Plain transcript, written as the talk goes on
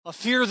A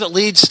fear that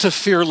leads to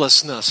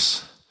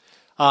fearlessness.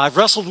 I've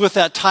wrestled with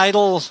that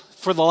title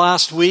for the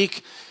last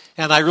week,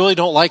 and I really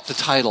don't like the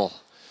title.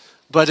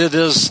 But it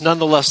is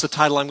nonetheless the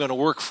title I'm going to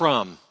work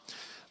from.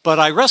 But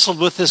I wrestled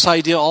with this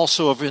idea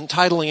also of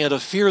entitling it A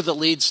Fear That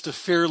Leads to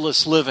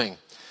Fearless Living.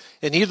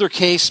 In either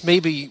case,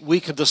 maybe we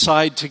can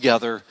decide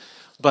together,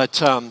 but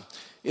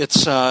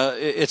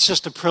it's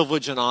just a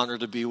privilege and honor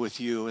to be with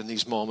you in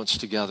these moments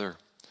together.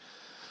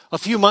 A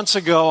few months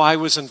ago, I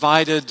was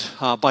invited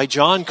by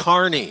John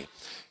Carney,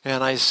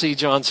 and I see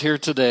John's here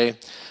today.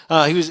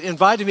 He was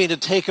invited me to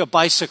take a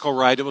bicycle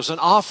ride. It was an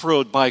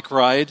off-road bike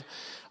ride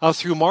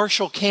through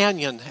Marshall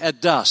Canyon at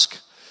dusk.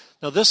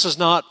 Now, this is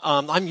not,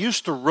 I'm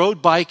used to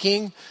road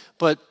biking,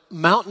 but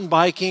mountain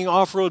biking,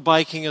 off-road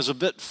biking is a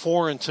bit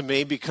foreign to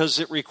me because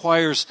it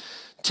requires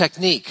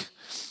technique,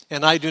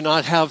 and I do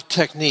not have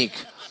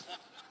technique.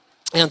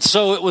 And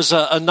so it was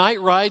a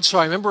night ride, so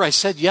I remember I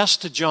said yes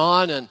to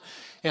John,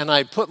 and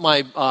I put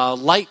my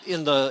light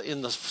in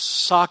the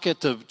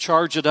socket to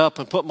charge it up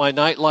and put my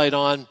night light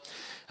on.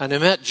 And I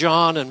met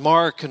John and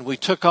Mark, and we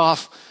took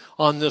off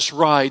on this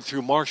ride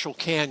through Marshall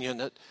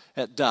Canyon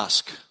at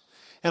dusk.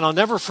 And I'll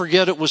never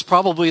forget, it was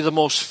probably the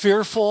most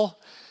fearful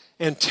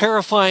and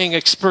terrifying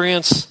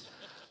experience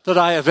that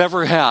I have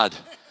ever had.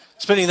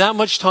 Spending that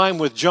much time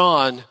with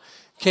John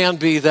can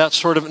be that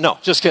sort of, no,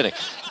 just kidding.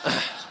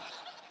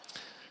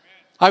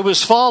 I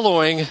was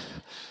following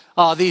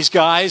these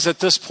guys at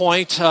this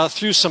point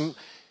through some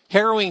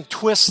harrowing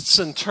twists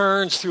and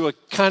turns through a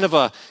kind of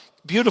a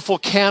beautiful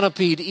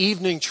canopied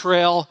evening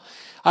trail.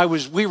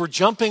 We were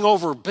jumping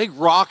over big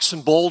rocks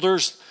and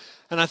boulders,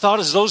 and I thought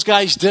as those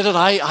guys did it,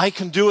 I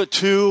can do it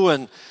too.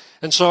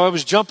 And so I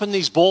was jumping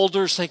these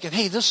boulders thinking,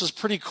 hey, this is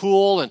pretty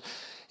cool.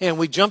 And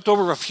we jumped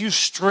over a few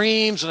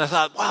streams, and I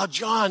thought, wow,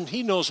 John,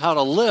 he knows how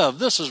to live.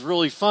 This is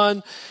really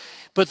fun.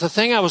 But the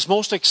thing I was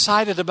most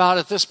excited about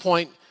at this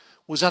point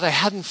was that I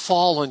hadn't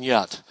fallen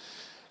yet.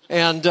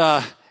 And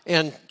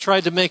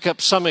tried to make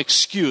up some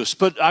excuse,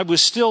 but I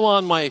was still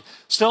on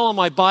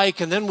my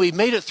bike, and then we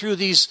made it through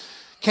these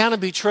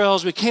canopy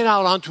trails. We came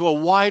out onto a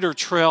wider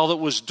trail that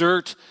was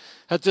dirt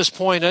at this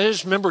point. I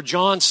just remember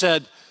John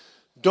said,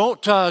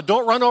 "Don't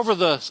run over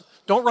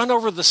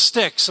the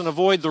sticks and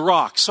avoid the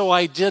rocks." So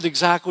I did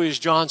exactly as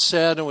John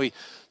said, and we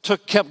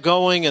kept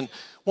going. And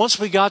once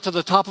we got to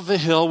the top of a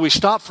hill, we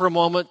stopped for a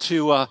moment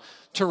to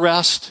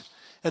rest,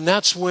 and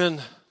that's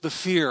when the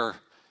fear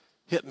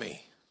hit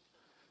me.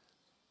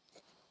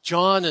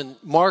 John and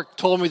Mark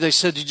told me, they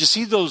said, "Did you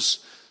see those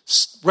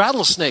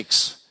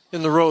rattlesnakes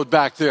in the road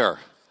back there?"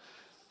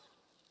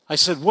 I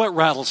said, "What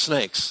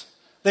rattlesnakes?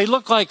 They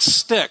look like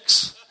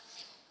sticks."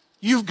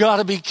 You've got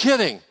to be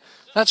kidding.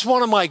 That's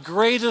one of my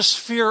greatest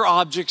fear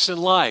objects in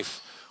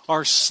life,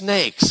 are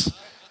snakes.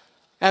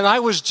 And we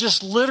were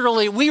just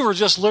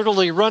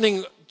literally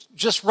running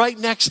just right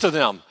next to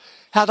them.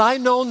 Had I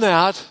known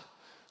that,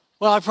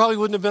 well, I probably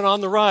wouldn't have been on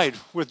the ride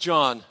with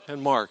John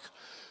and Mark.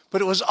 But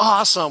it was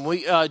awesome.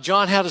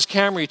 John had his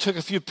camera. He took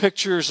a few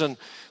pictures, and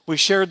we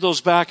shared those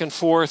back and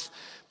forth.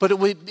 But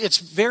it's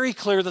very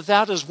clear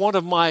that is one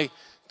of my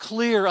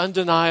clear,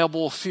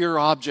 undeniable fear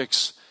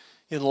objects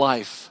in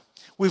life.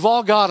 We've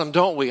all got them,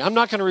 don't we? I'm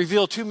not going to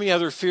reveal too many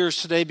other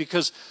fears today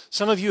because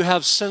some of you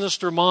have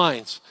sinister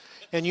minds,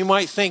 and you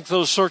might think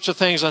those sorts of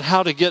things on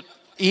how to get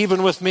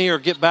even with me or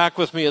get back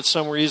with me at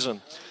some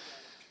reason.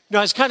 You know,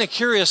 I was kind of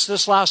curious.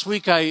 This last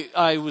week,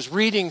 I was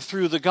reading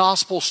through the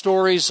gospel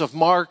stories of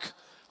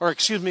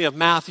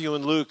Matthew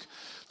and Luke,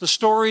 the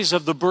stories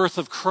of the birth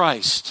of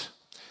Christ.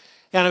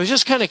 And I was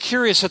just kind of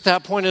curious at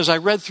that point as I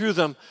read through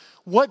them,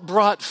 what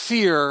brought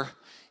fear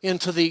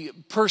into the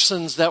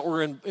persons that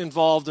were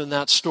involved in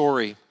that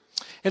story.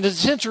 And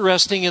it's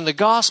interesting, in the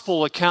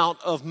gospel account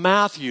of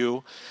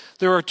Matthew,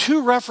 there are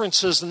two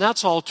references, and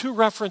that's all, two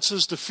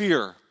references to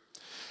fear.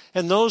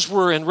 And those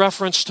were in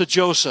reference to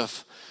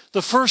Joseph.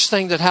 The first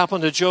thing that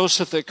happened to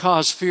Joseph that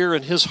caused fear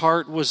in his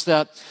heart was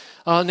that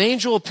an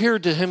angel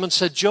appeared to him and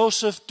said,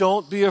 "Joseph,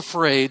 don't be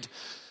afraid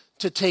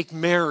to take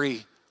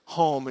Mary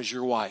home as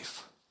your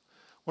wife."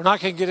 We're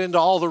not going to get into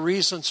all the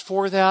reasons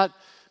for that.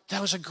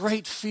 That was a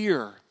great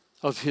fear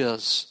of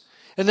his.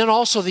 And then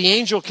also the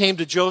angel came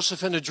to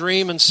Joseph in a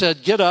dream and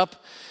said, "Get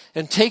up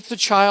and take the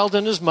child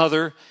and his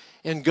mother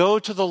and go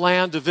to the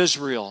land of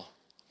Israel."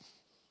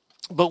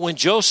 But when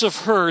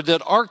Joseph heard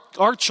that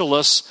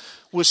Archelaus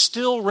was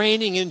still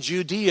reigning in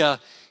Judea,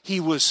 he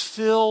was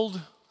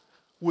filled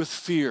with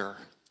fear.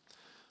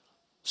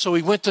 So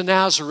he went to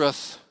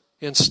Nazareth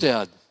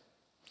instead.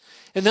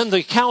 And then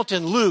the account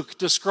in Luke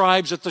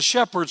describes that the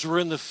shepherds were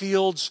in the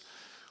fields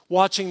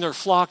watching their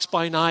flocks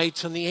by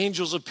night, and the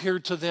angels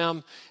appeared to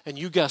them, and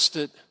you guessed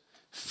it,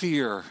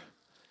 fear.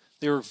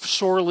 They were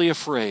sorely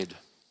afraid.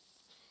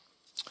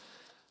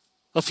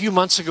 A few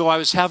months ago, I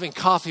was having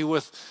coffee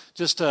with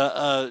just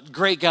a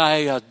great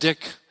guy,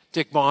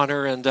 Dick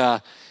Bonner,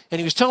 and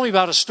he was telling me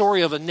about a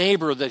story of a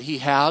neighbor that he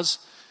has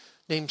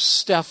named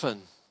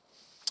Stephen.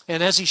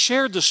 And as he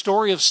shared the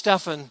story of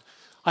Stephen,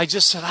 I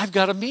just said, I've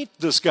got to meet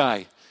this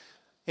guy.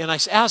 And I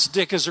asked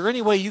Dick, is there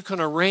any way you can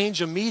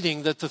arrange a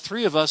meeting that the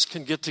three of us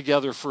can get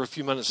together for a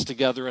few minutes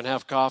together and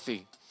have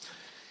coffee?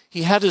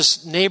 He had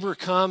his neighbor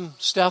come,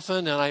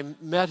 Stefan, and I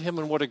met him,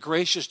 and what a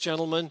gracious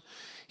gentleman.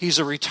 He's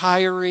a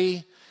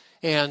retiree,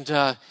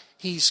 and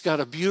he's got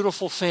a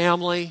beautiful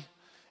family,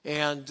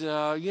 and he's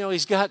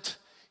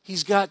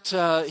at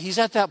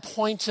that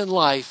point in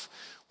life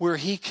where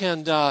he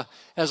can,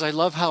 as I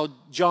love how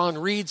John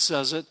Reed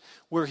says it,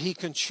 where he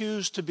can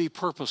choose to be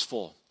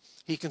purposeful.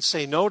 He can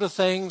say no to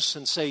things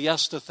and say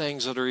yes to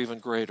things that are even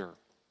greater.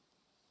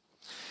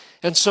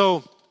 And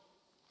so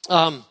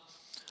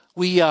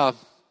we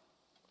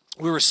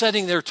were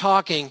sitting there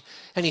talking,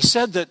 and he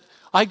said that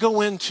I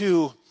go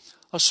into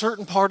a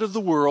certain part of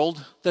the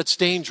world that's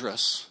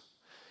dangerous.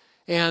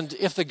 And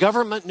if the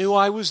government knew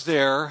I was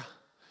there,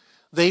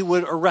 they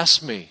would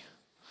arrest me.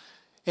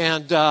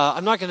 And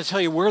I'm not going to tell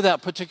you where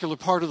that particular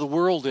part of the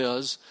world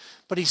is,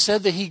 but he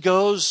said that he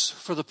goes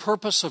for the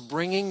purpose of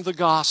bringing the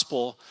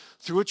gospel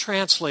through a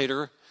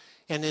translator,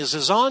 and as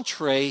his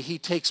entree, he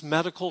takes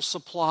medical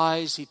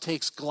supplies, he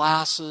takes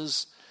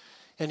glasses,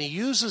 and he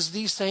uses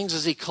these things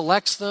as he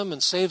collects them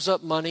and saves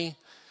up money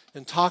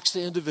and talks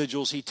to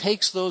individuals. He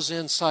takes those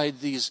inside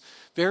these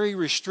very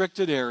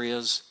restricted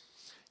areas,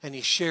 and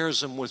he shares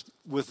them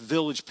with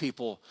village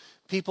people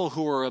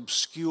who are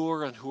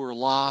obscure and who are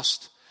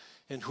lost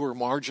and who are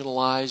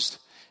marginalized.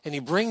 And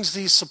he brings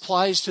these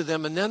supplies to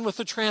them, and then with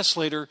the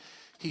translator,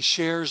 he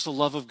shares the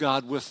love of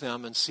God with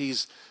them and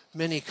sees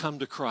many come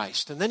to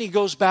Christ. And then he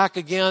goes back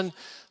again,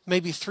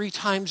 maybe 3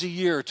 times a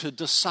year, to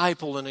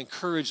disciple and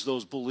encourage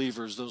those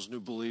believers, those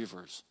new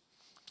believers,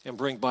 and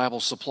bring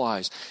Bible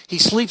supplies. He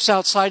sleeps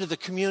outside of the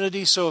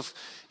community, so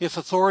if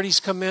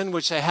authorities come in,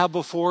 which they have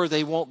before,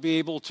 they won't be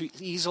able to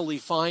easily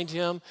find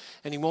him,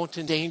 and he won't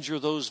endanger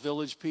those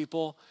village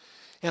people.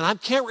 And I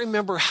can't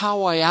remember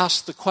how I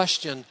asked the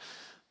question,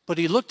 but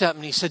he looked at me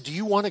and he said, "Do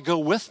you want to go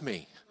with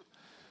me?"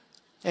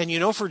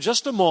 And for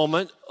just a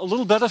moment, a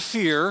little bit of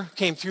fear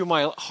came through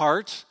my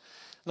heart.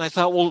 And I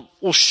thought,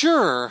 well,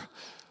 sure,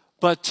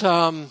 but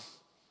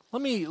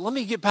let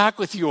me get back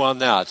with you on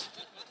that.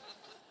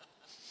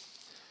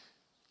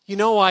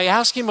 I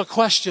asked him a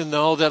question,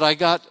 though, that I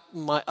got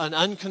an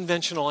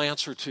unconventional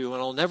answer to,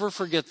 and I'll never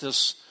forget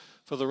this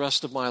for the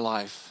rest of my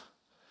life.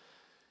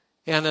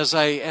 And as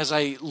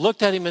I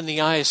looked at him in the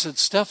eye, I said,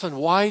 "Stefan,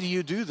 why do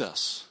you do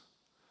this?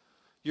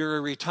 You're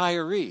a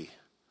retiree.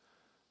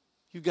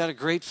 You've got a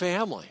great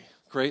family,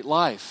 great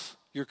life.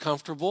 You're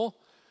comfortable.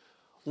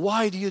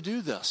 Why do you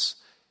do this?"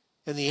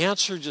 And the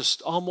answer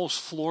just almost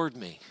floored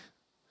me.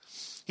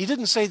 He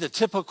didn't say the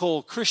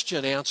typical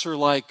Christian answer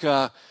like,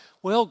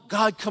 well,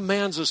 God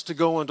commands us to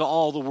go into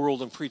all the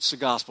world and preach the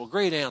gospel.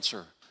 Great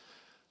answer.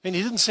 And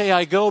he didn't say,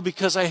 I go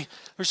because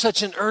there's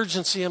such an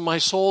urgency in my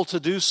soul to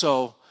do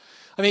so.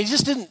 I mean,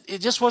 it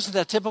just wasn't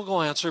that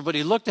typical answer, but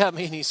he looked at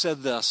me and he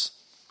said this,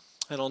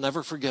 and I'll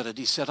never forget it.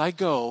 He said, "I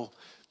go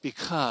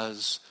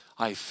because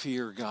I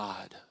fear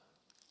God.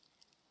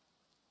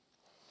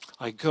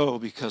 I go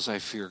because I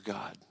fear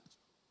God."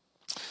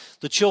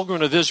 The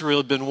children of Israel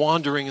had been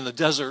wandering in the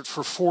desert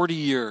for 40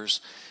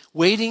 years,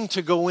 waiting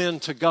to go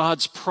into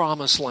God's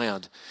promised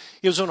land.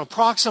 It was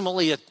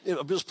approximately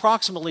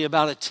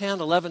about a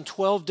 10, 11,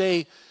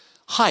 12-day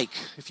hike.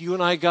 If you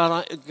and I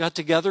got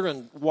together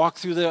and walked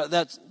through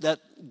that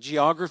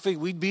geography,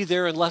 we'd be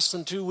there in less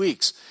than 2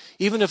 weeks,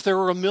 even if there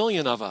were 1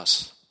 million of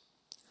us.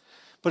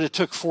 But it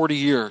took 40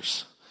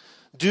 years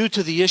due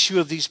to the issue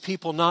of these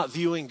people not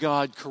viewing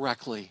God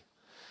correctly.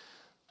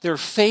 Their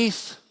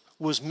faith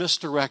was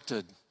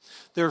misdirected.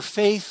 Their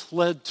faith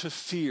led to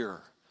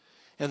fear,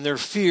 and their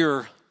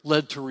fear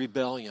led to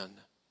rebellion.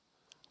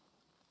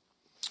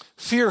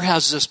 Fear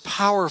has this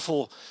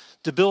powerful,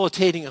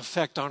 debilitating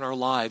effect on our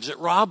lives. It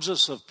robs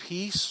us of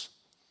peace.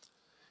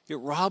 It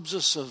robs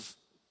us of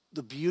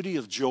the beauty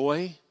of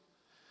joy.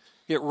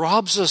 It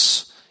robs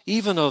us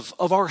even of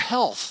our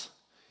health.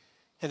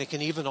 And it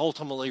can even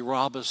ultimately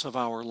rob us of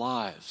our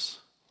lives.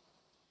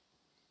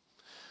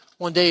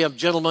 One day a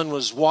gentleman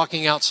was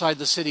walking outside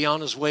the city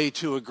on his way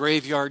to a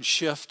graveyard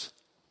shift.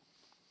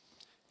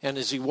 And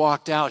as he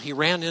walked out, he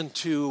ran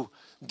into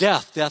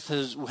death. Death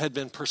had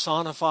been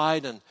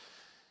personified. And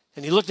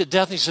he looked at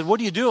death and he said, "What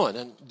are you doing?"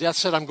 And death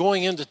said, "I'm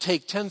going in to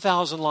take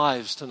 10,000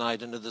 lives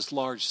tonight into this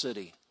large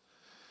city."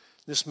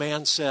 This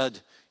man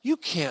said, "You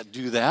can't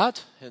do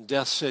that." And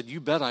death said, "You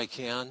bet I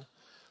can.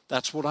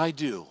 That's what I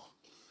do."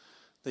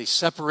 They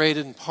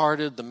separated and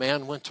parted. The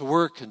man went to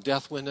work, and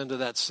death went into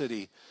that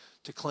city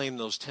to claim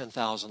those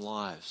 10,000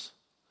 lives.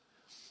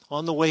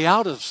 On the way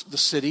out of the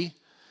city,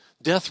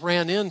 death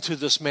ran into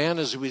this man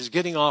as he was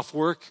getting off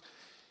work,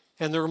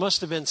 and there must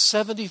have been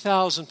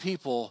 70,000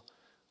 people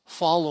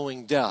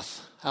following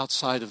death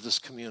outside of this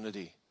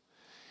community.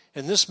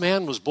 And this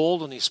man was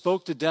bold, and he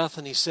spoke to death,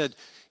 and he said,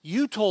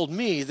 "You told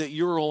me that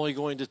you were only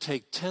going to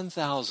take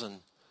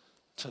 10,000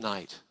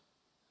 tonight."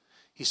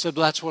 He said,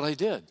 "Well, that's what I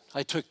did.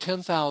 I took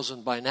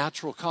 10,000 by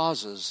natural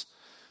causes,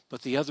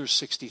 but the other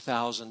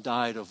 60,000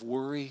 died of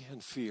worry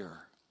and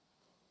fear."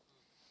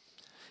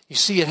 You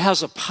see, it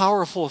has a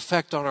powerful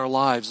effect on our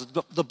lives.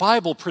 The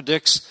Bible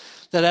predicts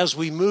that as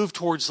we move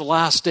towards the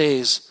last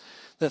days,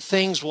 that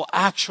things will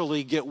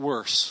actually get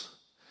worse.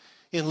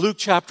 In Luke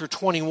chapter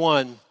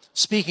 21,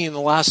 speaking in the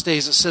last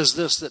days, it says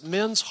this, that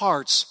men's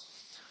hearts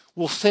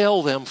will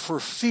fail them for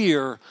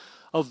fear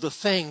of the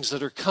things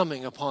that are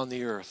coming upon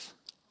the earth.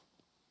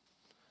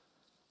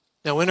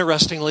 Now,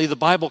 interestingly, the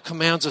Bible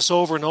commands us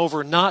over and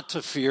over not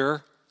to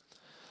fear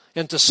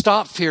and to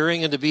stop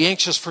fearing and to be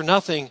anxious for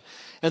nothing.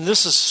 And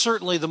this is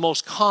certainly the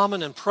most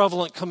common and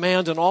prevalent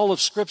command in all of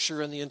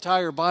Scripture in the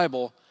entire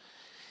Bible.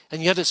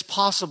 And yet it's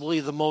possibly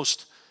the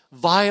most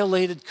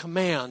violated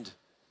command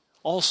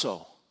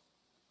also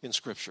in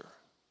Scripture.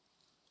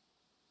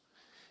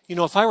 You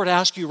know, if I were to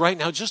ask you right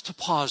now just to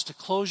pause, to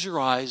close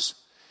your eyes,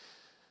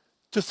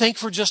 to think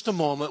for just a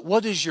moment,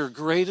 what is your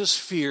greatest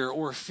fear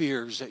or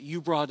fears that you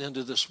brought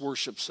into this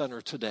worship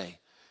center today?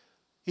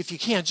 If you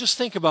can, just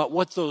think about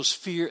what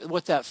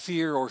that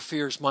fear or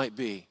fears might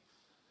be.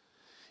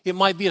 It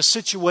might be a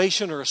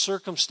situation or a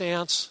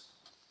circumstance.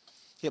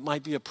 It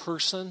might be a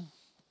person.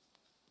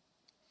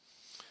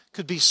 It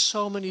could be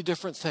so many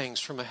different things,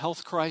 from a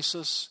health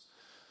crisis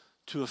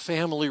to a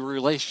family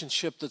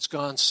relationship that's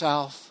gone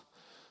south,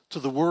 to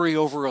the worry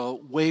over a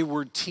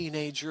wayward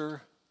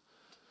teenager,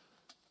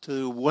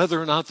 to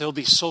whether or not there'll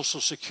be Social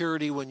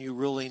Security when you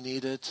really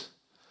need it.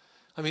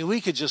 I mean,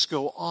 we could just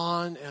go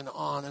on and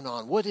on and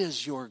on. What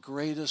is your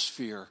greatest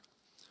fear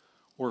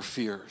or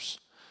fears?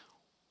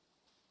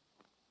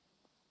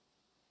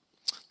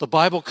 The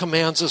Bible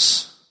commands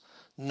us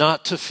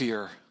not to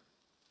fear.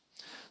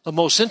 The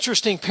most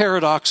interesting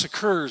paradox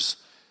occurs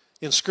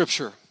in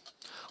Scripture.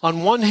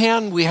 On one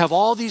hand, we have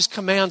all these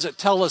commands that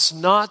tell us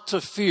not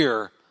to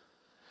fear,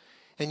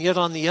 and yet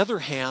on the other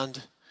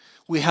hand,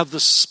 we have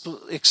this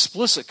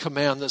explicit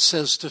command that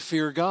says to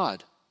fear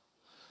God.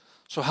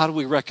 So how do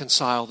we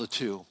reconcile the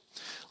two?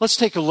 Let's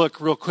take a look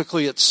real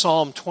quickly at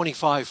Psalm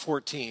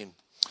 25:14.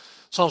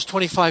 Psalms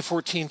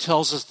 25:14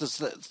 tells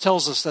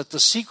us that the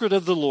secret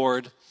of the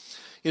Lord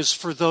is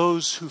for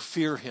those who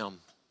fear him.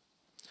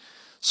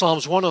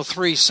 Psalms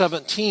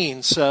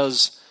 103:17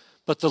 says,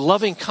 but the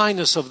loving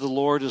kindness of the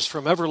Lord is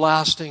from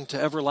everlasting to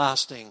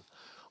everlasting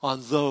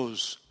on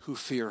those who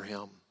fear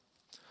him.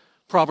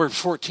 Proverbs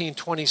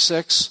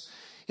 14:26,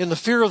 in the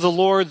fear of the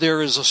Lord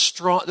there is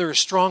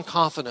strong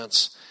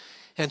confidence,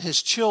 and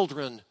his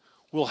children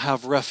will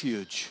have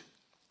refuge.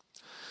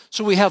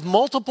 So we have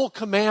multiple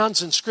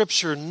commands in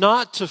Scripture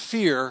not to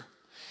fear,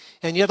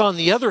 and yet on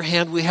the other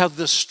hand we have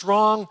this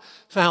strong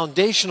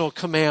foundational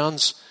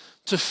commands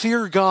to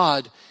fear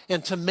God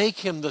and to make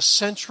him the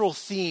central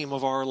theme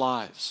of our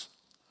lives.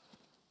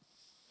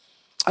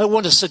 I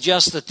want to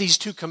suggest that these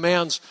two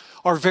commands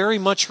are very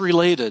much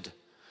related.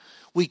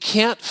 We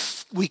can't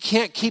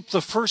keep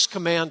the first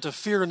command to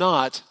fear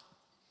not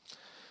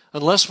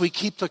unless we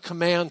keep the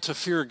command to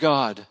fear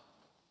God.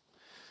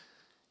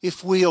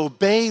 If we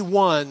obey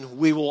one,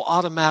 we will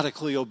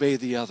automatically obey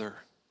the other.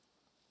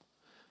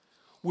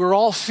 We're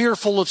all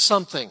fearful of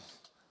something.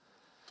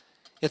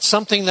 It's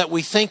something that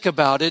we think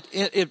about.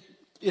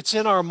 It's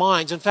in our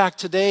minds. In fact,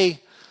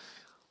 today,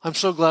 I'm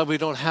so glad we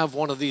don't have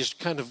one of these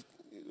kind of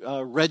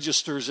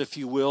registers, if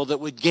you will, that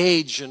would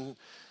gauge and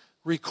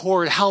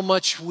record how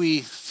much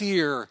we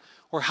fear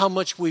or how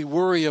much we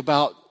worry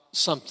about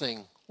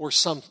something or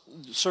some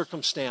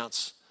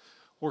circumstance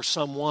or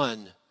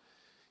someone.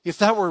 If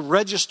that were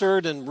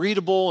registered and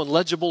readable and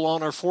legible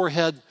on our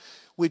forehead,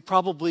 we'd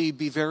probably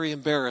be very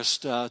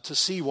embarrassed to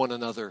see one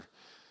another.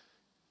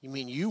 You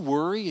mean you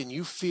worry and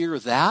you fear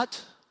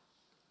that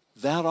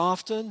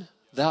often,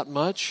 that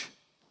much?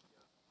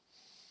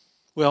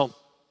 Well,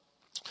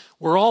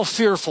 we're all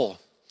fearful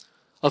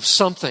of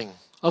something,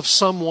 of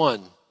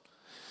someone.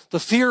 The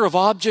fear of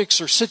objects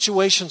or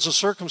situations or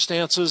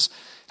circumstances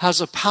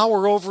has a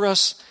power over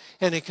us,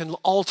 and it can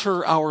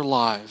alter our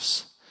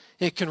lives.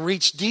 It can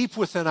reach deep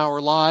within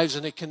our lives,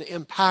 and it can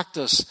impact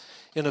us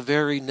in a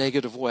very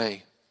negative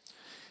way.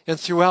 And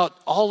throughout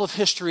all of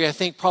history, I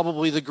think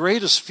probably the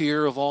greatest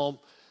fear of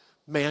all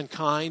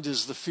mankind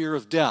is the fear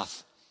of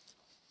death.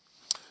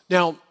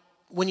 Now,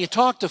 when you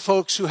talk to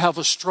folks who have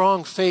a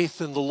strong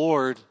faith in the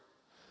Lord,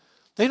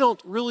 they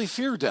don't really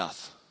fear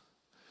death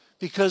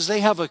because they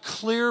have a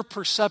clear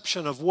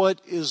perception of what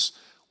is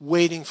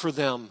waiting for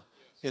them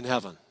in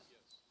heaven.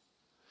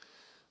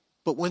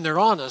 But when they're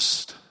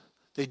honest,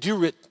 they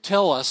do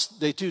tell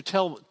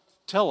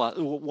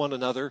one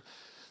another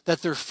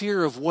that their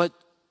fear of what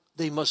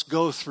they must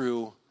go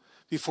through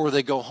before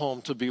they go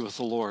home to be with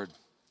the Lord.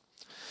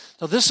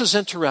 Now this is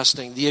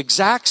interesting. The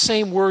exact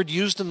same word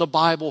used in the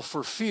Bible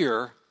for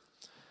fear,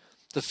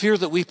 the fear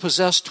that we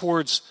possess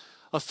towards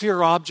a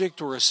fear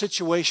object or a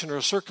situation or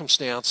a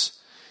circumstance,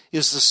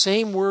 is the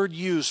same word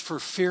used for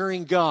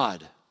fearing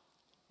God.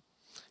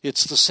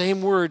 It's the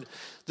same word.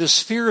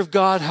 This fear of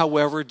God,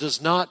 however,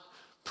 does not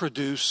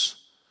produce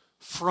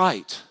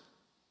fright.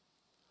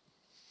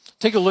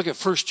 Take a look at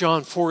 1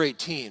 John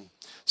 4:18. It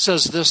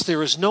says this,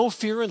 there is no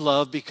fear in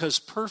love because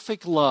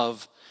perfect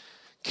love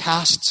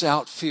casts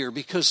out fear,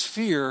 because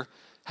fear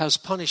has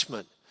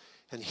punishment.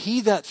 And he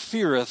that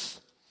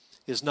feareth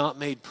is not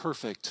made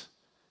perfect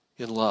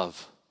in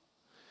love.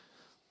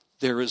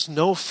 There is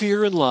no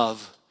fear in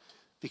love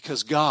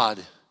because God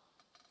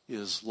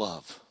is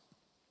love.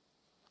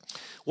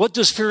 What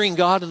does fearing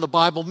God in the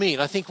Bible mean?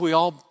 I think we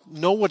all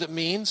know what it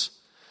means.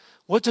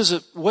 What does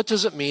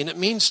it mean? It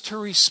means to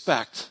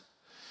respect.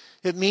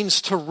 It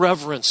means to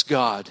reverence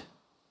God.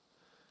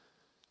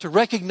 To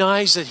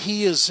recognize that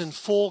He is in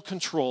full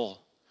control.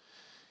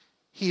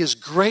 He is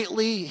great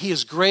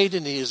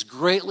and He is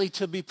greatly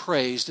to be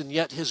praised, and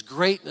yet His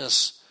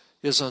greatness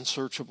is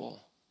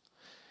unsearchable.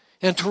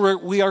 And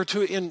we are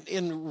to,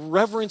 in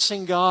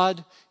reverencing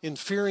God, in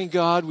fearing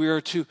God, we are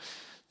to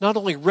not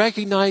only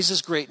recognize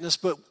His greatness,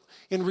 but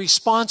in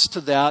response to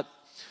that,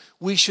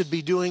 we should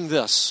be doing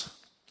this: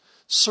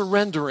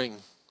 surrendering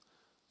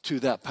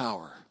to that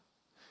power,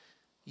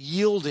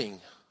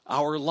 yielding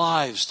our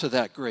lives to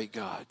that great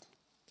God,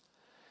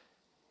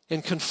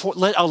 and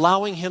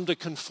allowing Him to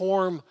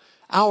conform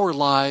our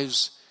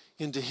lives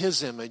into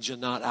His image and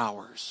not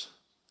ours.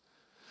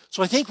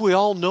 So I think we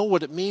all know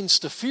what it means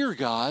to fear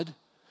God,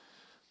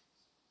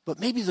 but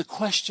maybe the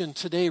question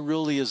today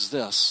really is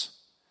this: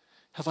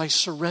 have I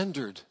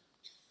surrendered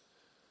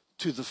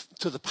to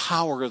the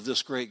power of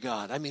this great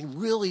God? I mean,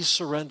 really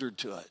surrendered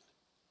to it.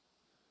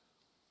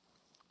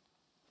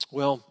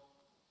 Well,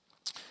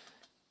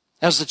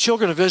 as the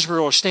children of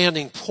Israel are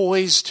standing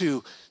poised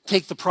to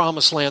take the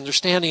promised land, they're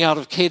standing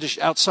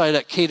outside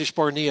at Kadesh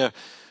Barnea,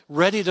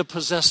 ready to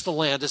possess the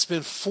land. It's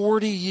been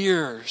 40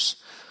 years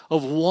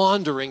of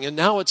wandering, and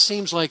now it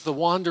seems like the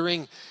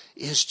wandering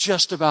is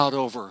just about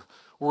over.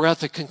 We're at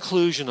the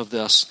conclusion of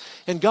this.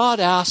 And God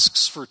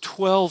asks for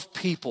 12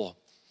 people,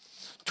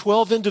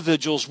 12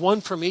 individuals,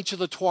 one from each of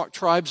the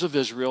tribes of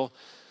Israel,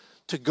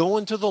 to go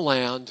into the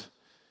land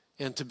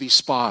and to be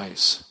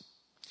spies.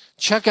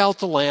 Check out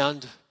the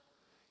land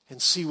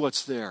and see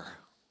what's there.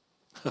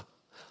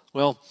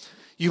 Well,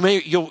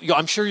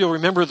 I'm sure you'll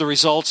remember the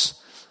results.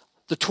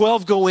 The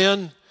 12 go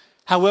in.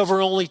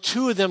 However, only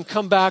 2 of them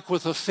come back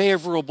with a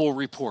favorable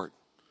report: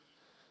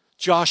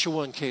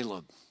 Joshua and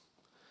Caleb.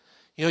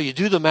 You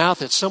do the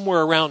math, it's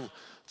somewhere around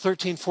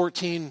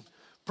 13-14%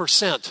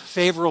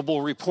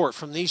 favorable report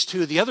from these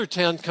 2. The other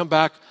 10 come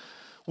back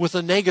with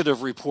a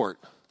negative report.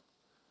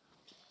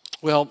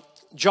 Well,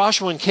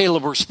 Joshua and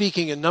Caleb were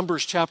speaking in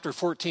Numbers chapter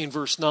 14,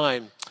 verse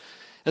 9.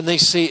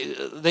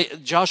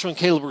 And Joshua and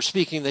Caleb were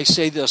speaking, they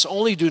say this: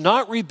 "Only do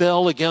not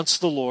rebel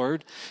against the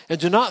Lord, and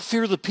do not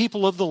fear the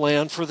people of the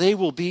land, for they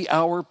will be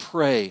our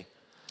prey.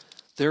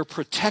 Their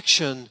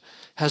protection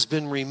has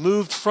been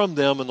removed from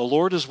them, and the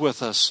Lord is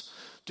with us.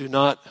 Do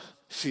not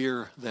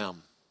fear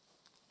them."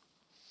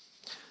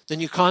 Then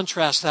you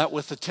contrast that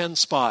with the 10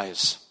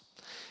 spies.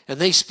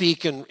 And they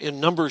speak in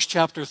Numbers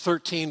chapter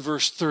 13,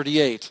 verse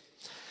 38.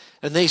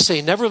 And they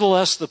say,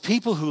 "Nevertheless, the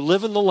people who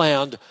live in the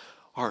land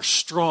are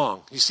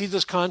strong." You see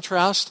this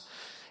contrast?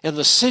 "And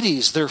the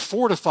cities, they're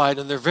fortified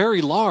and they're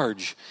very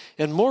large.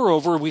 And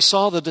moreover, we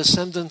saw the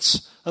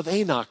descendants of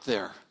Anak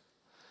there."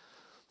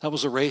 That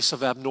was a race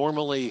of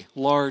abnormally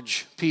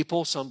large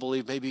people. Some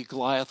believe maybe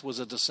Goliath was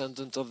a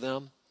descendant of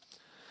them.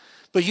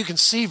 But you can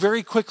see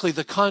very quickly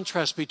the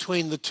contrast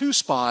between the 2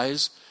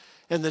 spies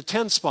and the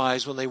 10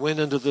 spies when they went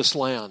into this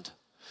land.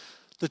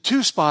 The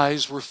 2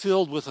 spies were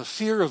filled with a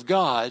fear of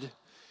God,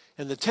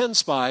 and the 10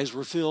 spies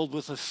were filled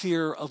with a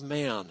fear of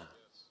man.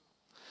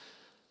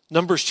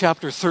 Numbers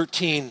chapter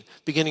 13,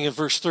 beginning in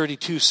verse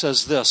 32,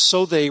 says this: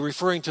 "So they,"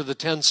 referring to the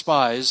 10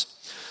 spies,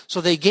 "so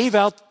they gave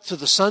out to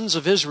the sons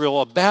of Israel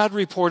a bad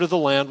report of the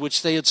land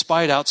which they had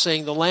spied out,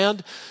 saying, 'The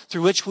land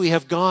through which we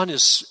have gone in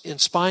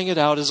spying it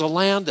out is a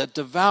land that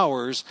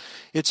devours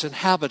its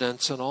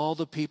inhabitants, and all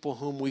the people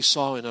whom we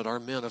saw in it are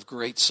men of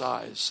great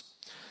size.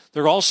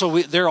 There also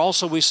we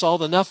saw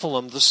the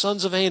Nephilim, the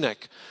sons of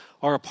Anak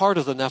are a part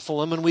of the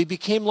Nephilim, and we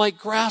became like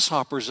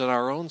grasshoppers in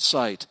our own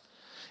sight,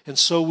 and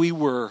so we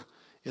were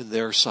in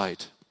their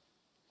sight.'"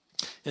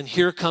 And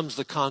here comes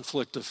the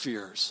conflict of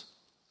fears.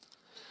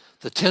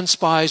 The 10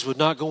 spies would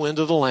not go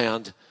into the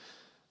land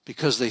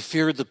because they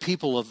feared the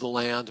people of the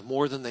land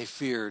more than they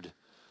feared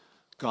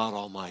God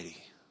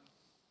Almighty.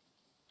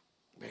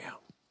 Man.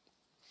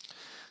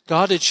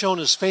 God had shown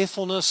His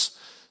faithfulness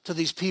to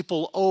these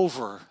people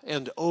over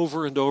and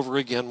over and over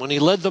again. When He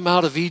led them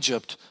out of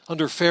Egypt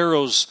under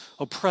Pharaoh's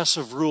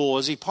oppressive rule,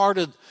 as He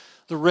parted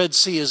the Red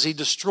Sea, as He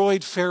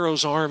destroyed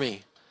Pharaoh's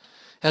army,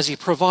 as He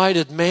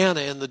provided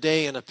manna in the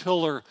day and a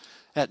pillar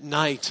at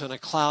night and a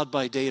cloud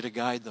by day to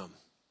guide them.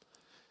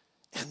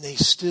 And they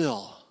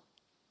still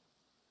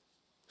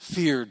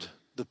feared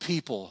the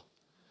people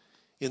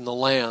in the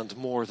land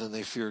more than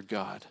they feared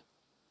God.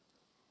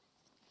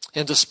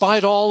 And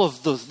despite all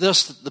of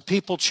this, the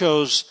people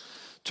chose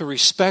to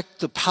respect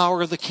the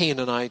power of the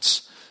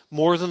Canaanites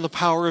more than the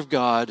power of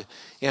God.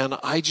 And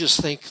I just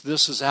think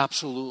this is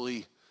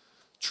absolutely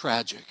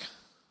tragic.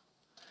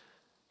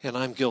 And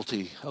I'm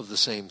guilty of the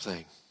same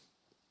thing.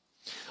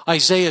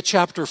 Isaiah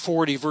chapter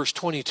 40, verse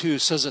 22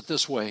 says it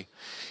this way: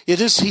 "It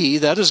is He,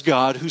 that is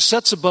God, who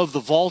sits above the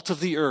vault of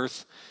the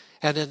earth,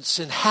 and its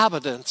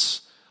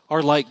inhabitants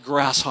are like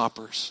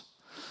grasshoppers."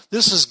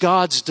 This is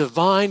God's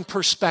divine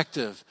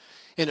perspective,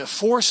 and it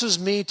forces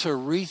me to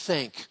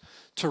rethink,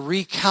 to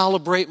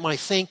recalibrate my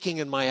thinking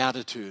and my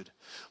attitude.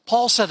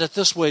 Paul said it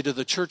this way to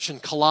the church in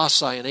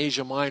Colossae in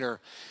Asia Minor.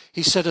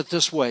 He said it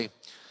this way,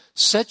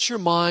 set your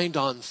mind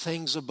on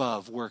things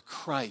above where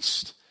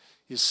Christ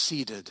is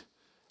seated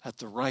at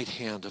the right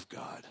hand of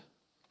God.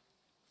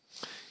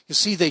 You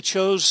see, they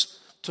chose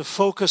to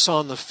focus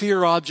on the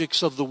fear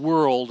objects of the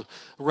world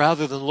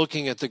rather than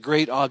looking at the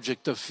great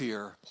object of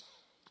fear,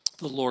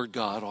 the Lord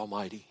God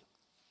Almighty.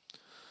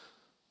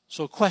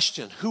 So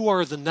question, who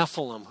are the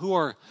Nephilim? Who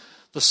are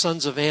the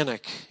sons of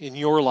Anak in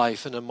your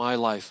life and in my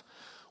life?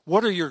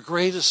 What are your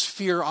greatest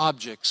fear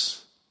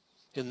objects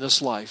in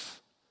this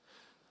life?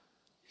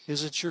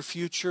 Is it your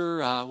future?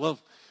 Well,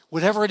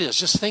 whatever it is,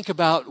 just think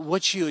about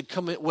what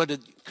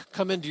had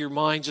come into your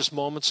mind just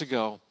moments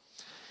ago.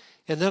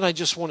 And then I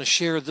just want to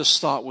share this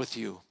thought with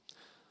you.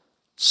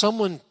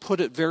 Someone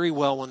put it very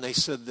well when they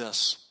said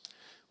this.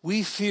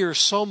 We fear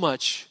so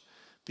much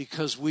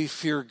because we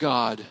fear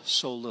God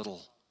so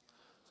little.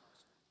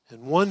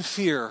 And one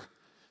fear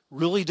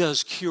really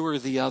does cure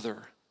the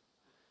other.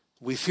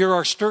 We fear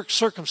our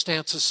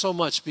circumstances so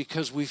much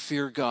because we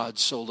fear God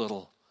so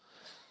little.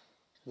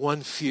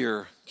 One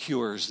fear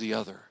cures the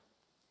other.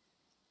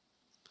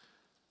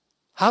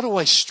 How do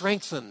I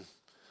strengthen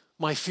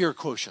my fear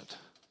quotient?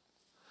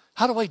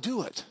 How do I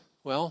do it?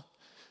 Well,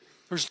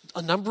 there's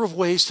a number of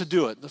ways to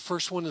do it. The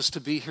first one is to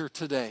be here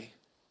today.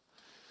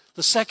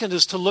 The second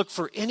is to look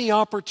for any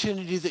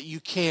opportunity that you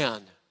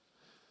can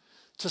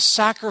to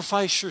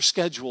sacrifice your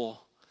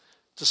schedule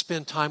to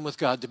spend time with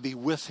God, to be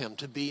with Him,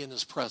 to be in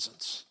His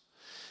presence.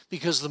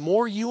 Because the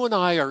more you and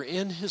I are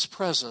in His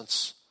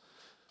presence,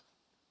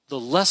 the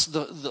less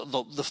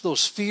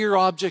those fear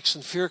objects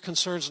and fear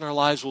concerns in our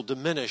lives will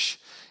diminish,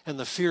 and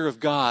the fear of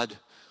God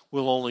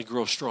will only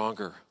grow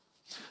stronger.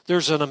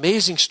 There's an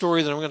amazing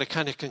story that I'm going to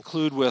kind of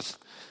conclude with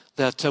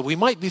that we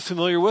might be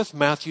familiar with,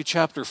 Matthew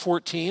chapter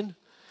 14.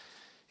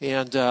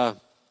 And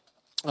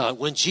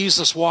when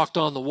Jesus walked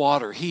on the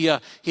water, he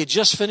had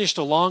just finished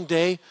a long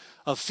day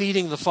of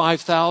feeding the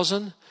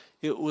 5,000.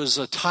 It was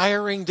a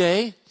tiring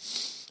day.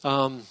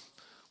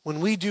 When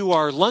we do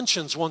our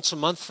luncheons once a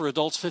month for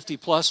adults 50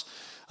 plus,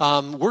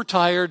 we're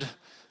tired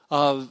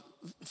of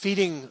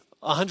feeding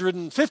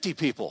 150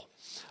 people.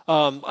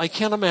 I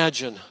can't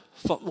imagine.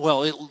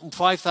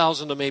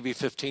 5,000 to maybe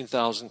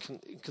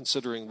 15,000,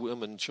 considering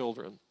women and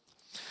children.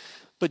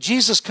 But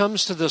Jesus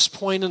comes to this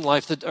point in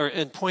life,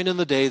 and point in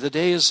the day. The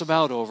day is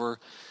about over.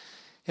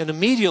 And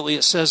immediately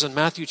it says in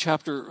Matthew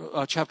chapter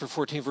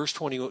 14, verse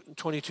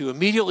 22,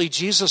 immediately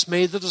Jesus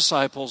made the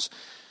disciples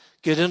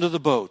get into the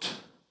boat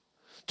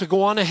to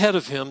go on ahead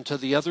of him to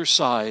the other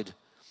side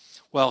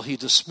while he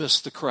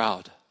dismissed the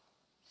crowd.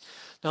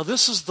 Now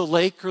this is the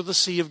lake or the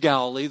Sea of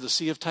Galilee, the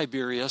Sea of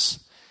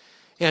Tiberias,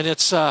 and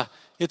it's an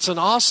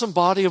awesome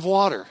body of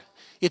water.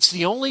 It's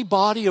the only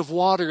body of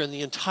water in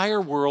the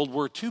entire world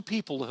where two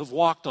people have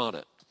walked on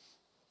it.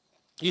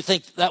 You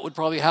think that would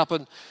probably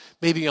happen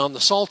maybe on the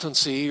Salton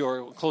Sea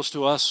or close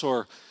to us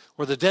or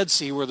the Dead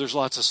Sea where there's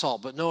lots of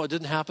salt. But no, it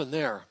didn't happen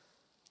there.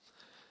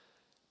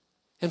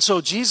 And so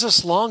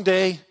Jesus, long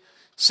day,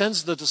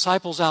 sends the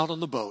disciples out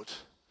on the boat.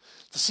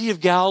 The Sea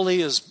of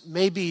Galilee is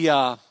maybe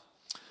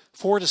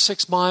 4 to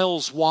 6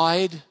 miles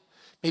wide,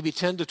 maybe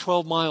 10 to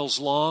 12 miles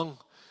long.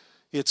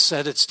 It's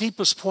at its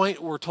deepest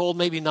point, we're told,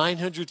 maybe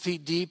 900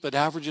 feet deep. It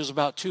averages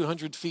about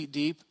 200 feet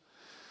deep.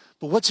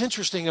 But what's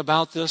interesting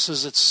about this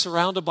is it's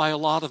surrounded by a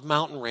lot of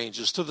mountain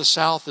ranges. To the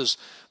south is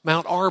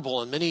Mount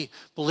Arbel, and many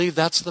believe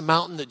that's the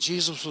mountain that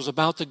Jesus was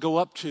about to go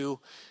up to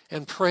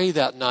and pray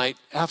that night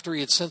after he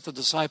had sent the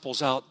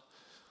disciples out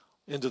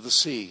into the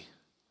sea.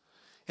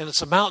 And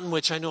it's a mountain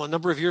which I know a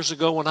number of years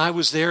ago when I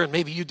was there, and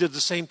maybe you did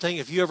the same thing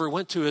if you ever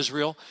went to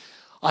Israel,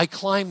 I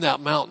climbed that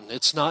mountain.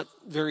 It's not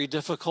very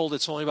difficult.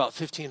 It's only about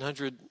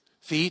 1,500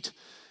 feet,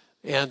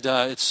 and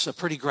it's a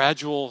pretty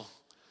gradual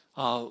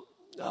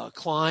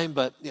climb,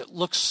 but it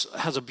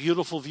has a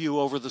beautiful view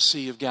over the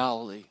Sea of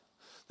Galilee,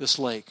 this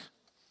lake.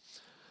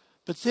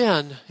 But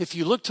then, if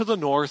you look to the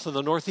north, in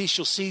the northeast,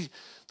 you'll see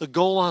the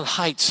Golan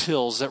Heights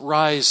hills that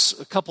rise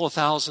a couple of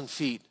thousand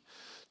feet,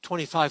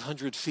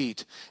 2,500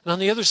 feet. And on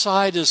the other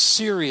side is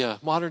Syria,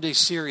 modern-day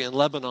Syria and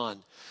Lebanon.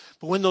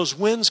 But when those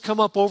winds come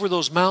up over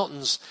those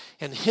mountains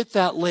and hit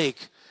that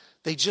lake,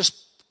 they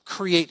just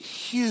create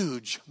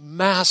huge,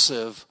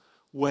 massive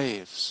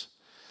waves.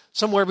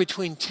 Somewhere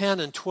between 10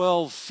 and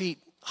 12 feet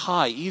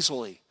high,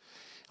 easily.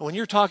 And when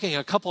you're talking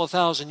a couple of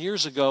thousand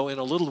years ago in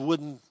a little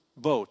wooden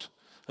boat,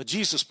 a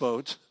Jesus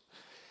boat,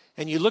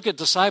 and you look at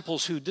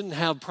disciples who didn't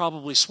have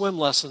probably swim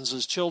lessons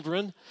as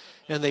children,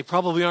 and they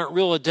probably aren't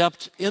real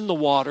adept in the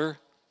water,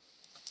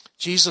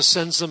 Jesus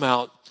sends them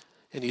out,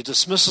 and he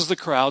dismisses the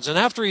crowds. And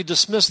after he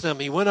dismissed them,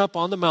 he went up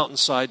on the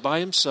mountainside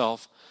by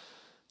himself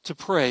to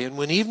pray. And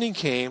when evening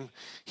came,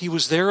 he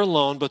was there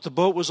alone, but the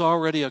boat was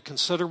already a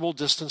considerable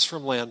distance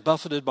from land,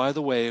 buffeted by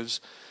the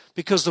waves,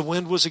 because the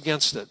wind was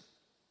against it.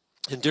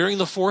 And during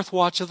the fourth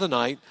watch of the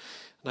night,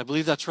 and I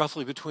believe that's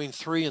roughly between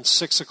 3 and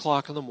 6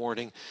 o'clock in the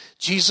morning,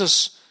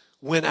 Jesus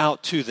went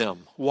out to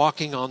them,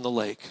 walking on the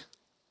lake.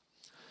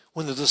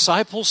 When the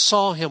disciples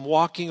saw him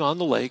walking on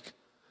the lake,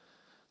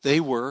 They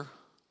were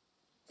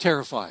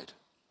terrified.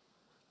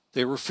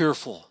 They were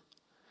fearful.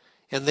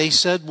 And they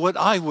said what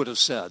I would have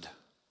said.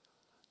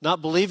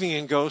 Not believing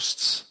in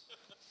ghosts,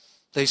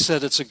 they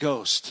said it's a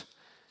ghost.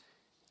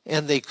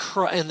 And they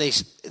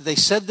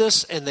said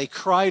this and they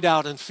cried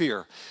out in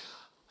fear.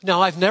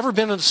 Now, I've never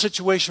been in a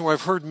situation where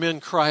I've heard men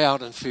cry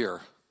out in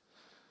fear.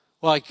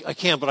 Well, I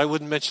can, but I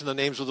wouldn't mention the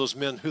names of those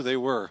men, who they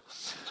were.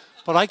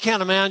 But I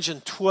can't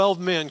imagine 12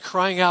 men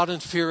crying out in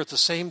fear at the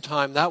same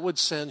time. That would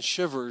send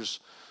shivers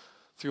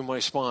through my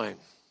spine.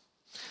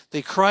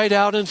 They cried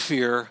out in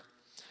fear,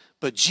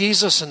 but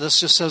Jesus, and this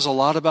just says a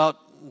lot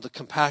about the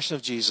compassion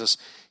of Jesus,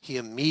 he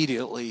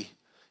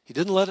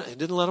didn't let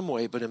them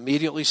wait, but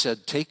immediately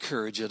said, "Take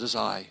courage, it is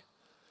I.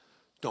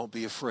 Don't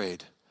be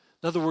afraid."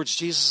 In other words,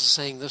 Jesus is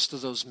saying this to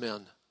those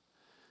men.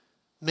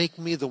 Make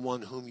me the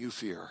one whom you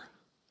fear.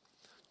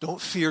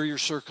 Don't fear your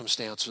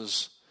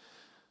circumstances,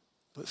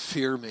 but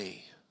fear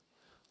me.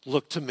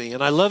 Look to me.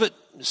 And I love it.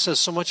 It says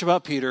so much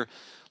about Peter.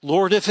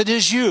 Lord, if it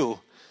is you,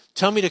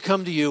 tell me to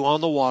come to you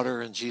on the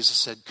water. And Jesus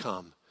said,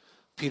 come.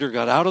 Peter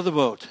got out of the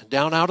boat,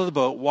 down out of the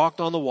boat,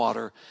 walked on the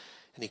water,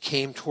 and he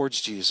came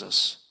towards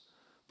Jesus.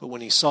 But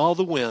when he saw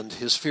the wind,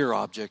 his fear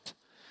object,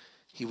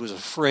 he was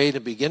afraid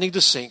and beginning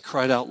to sink,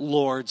 cried out,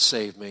 Lord,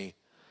 save me.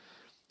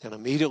 And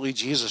immediately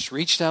Jesus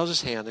reached out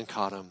his hand and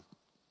caught him.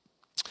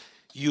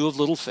 You of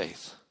little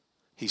faith,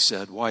 he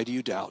said, why do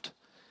you doubt?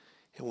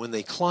 And when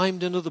they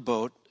climbed into the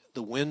boat,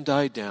 the wind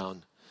died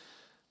down.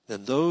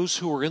 Then those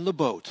who were in the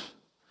boat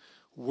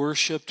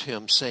worshiped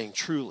him, saying,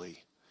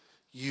 truly,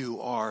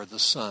 you are the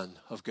Son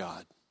of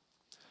God.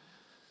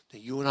 Now,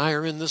 you and I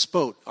are in this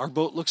boat. Our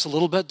boat looks a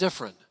little bit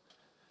different.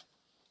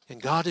 And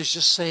God is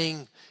just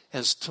saying,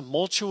 as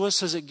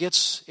tumultuous as it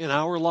gets in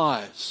our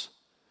lives,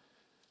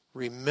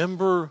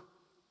 remember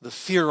the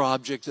fear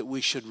object that we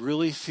should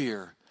really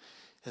fear,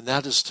 and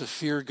that is to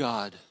fear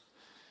God.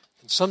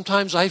 And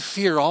sometimes I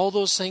fear all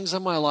those things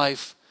in my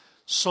life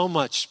so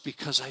much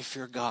because I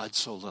fear God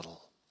so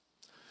little.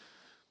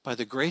 By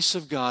the grace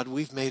of God,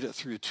 we've made it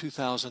through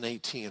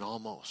 2018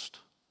 almost.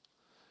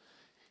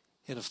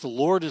 And if the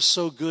Lord is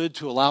so good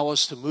to allow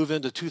us to move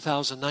into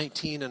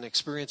 2019 and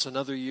experience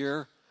another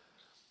year,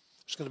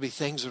 there's going to be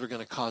things that are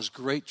going to cause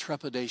great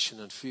trepidation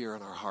and fear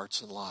in our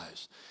hearts and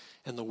lives.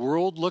 And the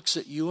world looks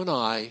at you and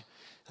I,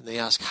 and they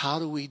ask, how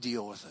do we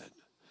deal with it?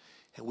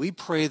 And we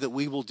pray that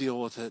we will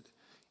deal with it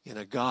in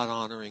a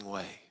God-honoring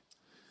way.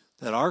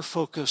 That our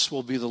focus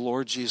will be the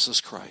Lord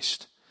Jesus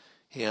Christ.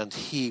 And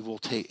he will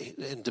take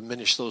and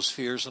diminish those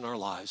fears in our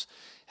lives.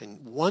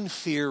 And one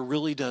fear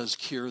really does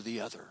cure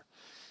the other.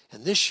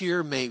 And this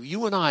year, may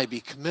you and I be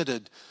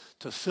committed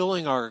to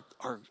filling our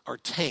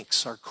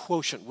tanks, our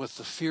quotient, with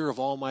the fear of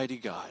Almighty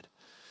God,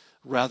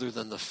 rather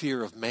than the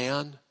fear of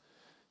man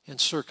and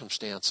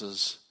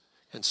circumstances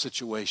and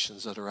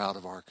situations that are out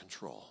of our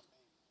control.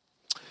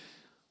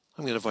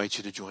 I'm going to invite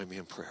you to join me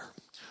in prayer.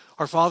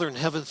 Our Father in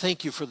heaven,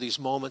 thank you for these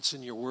moments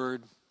in your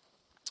word.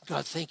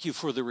 God, thank you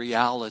for the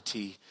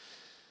reality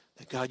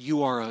that, God,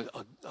 you are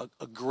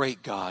a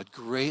great God,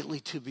 greatly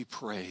to be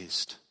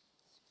praised.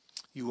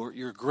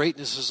 Your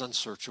greatness is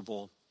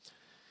unsearchable.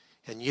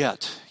 And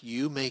yet,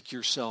 you make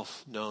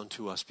yourself known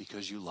to us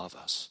because you love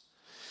us.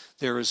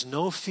 There is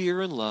no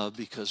fear in love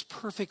because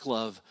perfect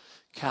love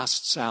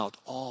casts out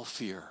all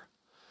fear.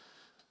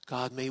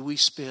 God, may we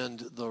spend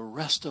the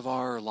rest of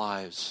our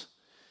lives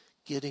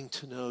getting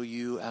to know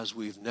you as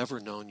we've never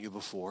known you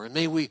before. And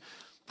may we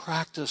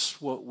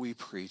practice what we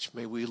preach.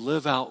 May we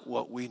live out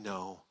what we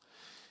know.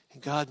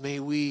 And God, may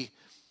we,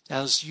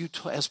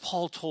 as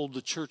Paul told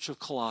the church of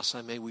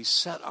Colossae, may we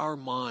set our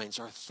minds,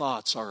 our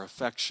thoughts, our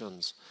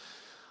affections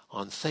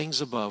on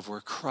things above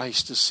where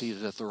Christ is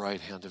seated at the right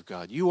hand of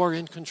God. You are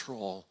in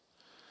control.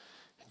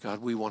 And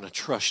God, we want to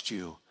trust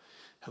you.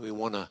 And we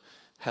want to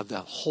have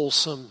that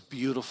wholesome,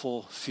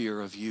 beautiful fear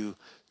of you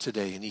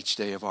today and each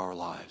day of our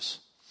lives.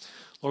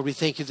 Lord, we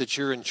thank you that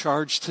you're in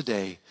charge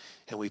today.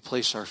 And we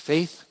place our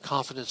faith,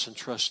 confidence, and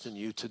trust in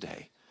you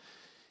today.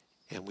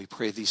 And we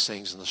pray these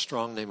things in the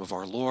strong name of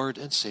our Lord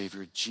and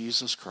Savior,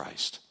 Jesus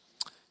Christ.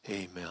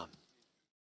 Amen.